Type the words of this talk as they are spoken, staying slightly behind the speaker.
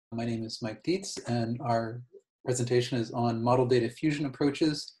My name is Mike Dietz, and our presentation is on model data fusion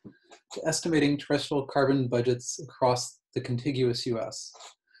approaches to estimating terrestrial carbon budgets across the contiguous US.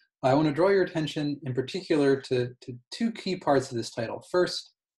 I want to draw your attention in particular to two key parts of this title.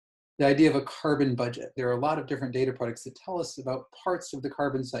 First, the idea of a carbon budget. There are a lot of different data products that tell us about parts of the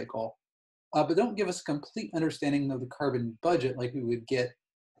carbon cycle, but don't give us a complete understanding of the carbon budget like we would get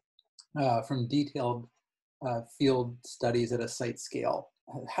from detailed field studies at a site scale.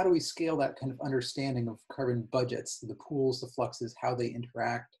 How do we scale that kind of understanding of carbon budgets, the pools, the fluxes, how they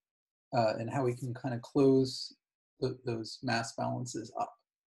interact, and how we can kind of close those mass balances up?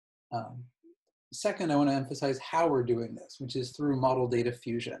 Second, I want to emphasize how we're doing this, which is through model data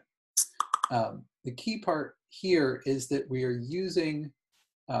fusion. The key part here is that we are using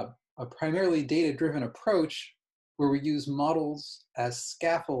a primarily data-driven approach where we use models as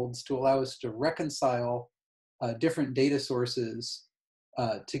scaffolds to allow us to reconcile different data sources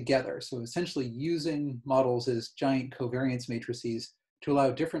together. So essentially using models as giant covariance matrices to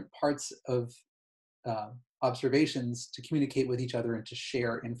allow different parts of observations to communicate with each other and to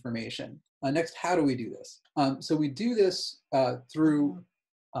share information. Next, how do we do this? So we do this through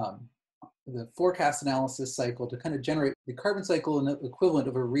the forecast analysis cycle to kind of generate the carbon cycle and the equivalent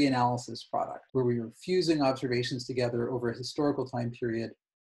of a reanalysis product, where we are fusing observations together over a historical time period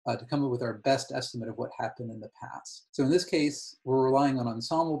to come up with our best estimate of what happened in the past. So in this case, we're relying on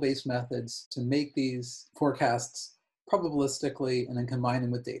ensemble-based methods to make these forecasts probabilistically and then combine them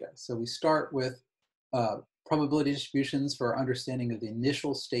with data. So we start with probability distributions for our understanding of the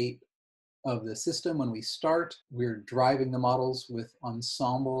initial state of the system. When we start, we're driving the models with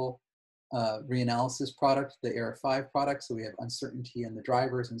ensemble reanalysis product, the AR5 product. So we have uncertainty in the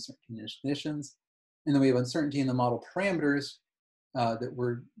drivers, uncertainty in the conditions, and then we have uncertainty in the model parameters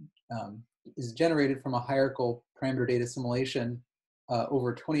that is generated from a hierarchical parameter data assimilation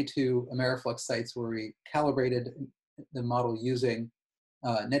over 22 Ameriflux sites where we calibrated the model using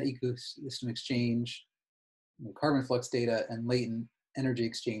net ecosystem exchange, carbon flux data, and latent energy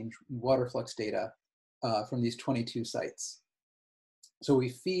exchange, water flux data from these 22 sites. So we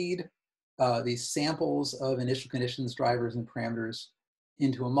feed these samples of initial conditions, drivers, and parameters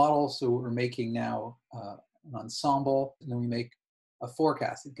into a model. So we're making now an ensemble, and then we make a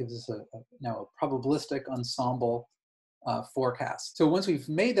forecast. It gives us now a probabilistic ensemble forecast. So once we've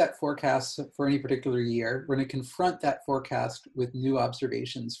made that forecast for any particular year, we're going to confront that forecast with new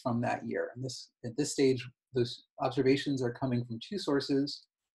observations from that year. And at this stage, those observations are coming from two sources: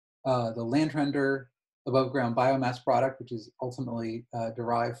 the Landscape above ground biomass product, which is ultimately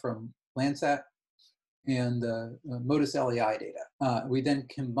derived from Landsat, and the MODIS LAI data. We then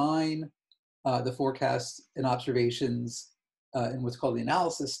combine the forecasts and observations in what's called the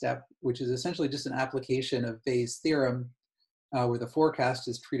analysis step, which is essentially just an application of Bayes' theorem, where the forecast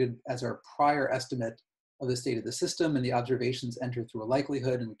is treated as our prior estimate of the state of the system, and the observations enter through a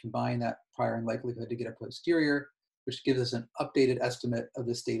likelihood, and we combine that prior and likelihood to get a posterior, which gives us an updated estimate of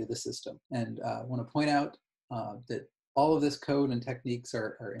the state of the system. And I want to point out that all of this code and techniques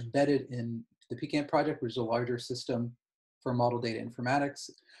are embedded in the PCAM project, which is a larger system for model data informatics.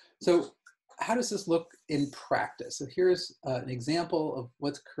 So how does this look in practice? So here's an example of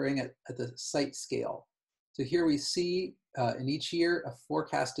what's occurring at the site scale. So here we see in each year a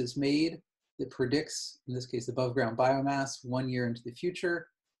forecast is made that predicts, in this case, above ground biomass 1 year into the future.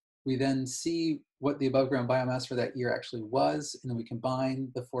 We then see what the above ground biomass for that year actually was, and then we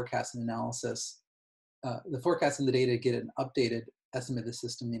combine the forecast and analysis. The forecast and the data get an updated estimate of the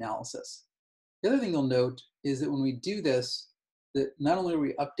system analysis. The other thing you'll note is that when we do this, that not only are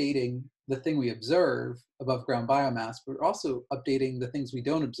we updating the thing we observe above ground biomass, but we're also updating the things we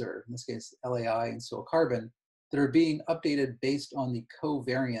don't observe, in this case, LAI and soil carbon, that are being updated based on the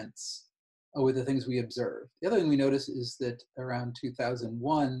covariance with the things we observe. The other thing we notice is that around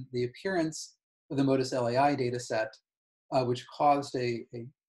 2001, the appearance of the MODIS LAI data set, which caused a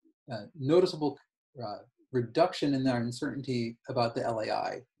noticeable reduction in our uncertainty about the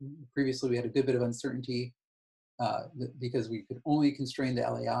LAI. Previously, we had a good bit of uncertainty because we could only constrain the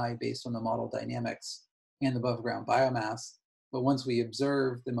LAI based on the model dynamics and the above ground biomass. But once we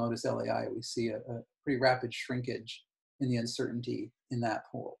observe the MODIS LAI, we see a pretty rapid shrinkage in the uncertainty in that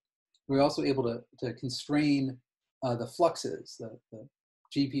pool. We're also able to constrain the fluxes, the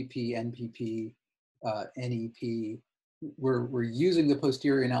GPP, NPP, NEP. We're using the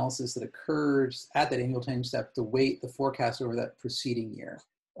posterior analysis that occurs at that annual time step to weight the forecast over that preceding year.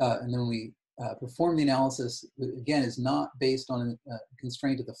 And then we perform the analysis, again, is not based on a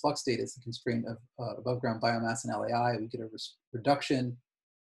constraint of the flux data, it's the constraint of above ground biomass and LAI. We get a reduction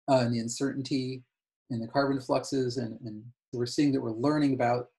in the uncertainty in the carbon fluxes, and we're seeing that we're learning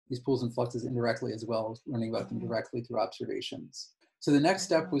about these pools and fluxes indirectly as well as learning about them directly through observations. So the next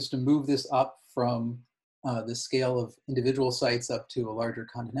step was to move this up from the scale of individual sites up to a larger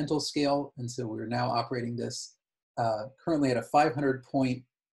continental scale. And so we're now operating this currently at a 500-point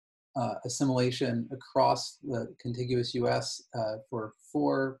assimilation across the contiguous US for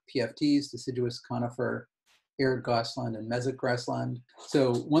 4 PFTs, deciduous, conifer, arid grassland, and mesic grassland.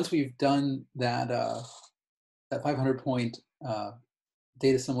 So once we've done that, that 500-point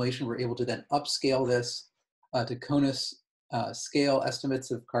data assimilation, we're able to then upscale this to CONUS scale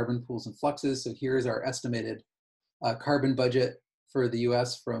estimates of carbon pools and fluxes. So here's our estimated carbon budget for the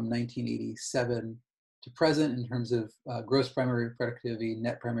US from 1987 to present in terms of gross primary productivity,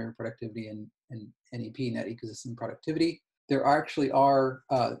 net primary productivity, and NEP, net ecosystem productivity. There actually are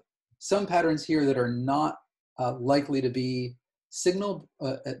some patterns here that are not likely to be signaled,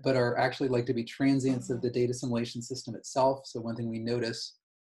 but are actually like to be transients of the data assimilation system itself. So one thing we notice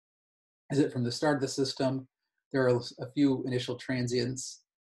is that from the start of the system, there are a few initial transients.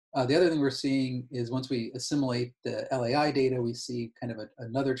 The other thing we're seeing is once we assimilate the LAI data, we see kind of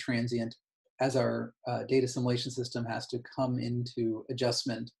another transient as our data assimilation system has to come into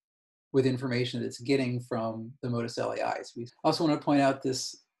adjustment with information it's getting from the MODIS LAIs. We also want to point out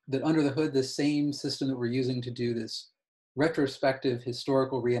that under the hood, the same system that we're using to do this retrospective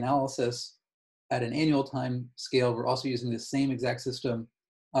historical reanalysis at an annual time scale, we're also using the same exact system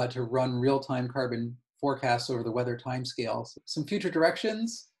to run real-time carbon forecasts over the weather time scale. So some future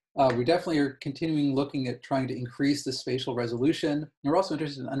directions. We definitely are continuing looking at trying to increase the spatial resolution. And we're also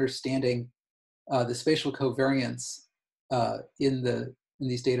interested in understanding the spatial covariance in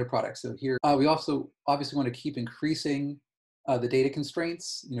these data products. So here, we also obviously want to keep increasing the data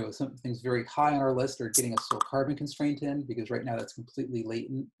constraints. You know, some things very high on our list are getting a soil carbon constraint in, because right now that's completely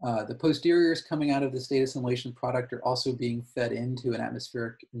latent. The posteriors coming out of this data assimilation product are also being fed into an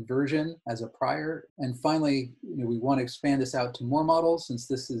atmospheric inversion as a prior. And finally, you know, we want to expand this out to more models, since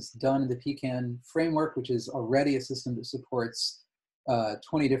this is done in the PCAN framework, which is already a system that supports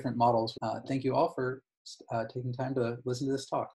 20 different models. Thank you all for taking time to listen to this talk.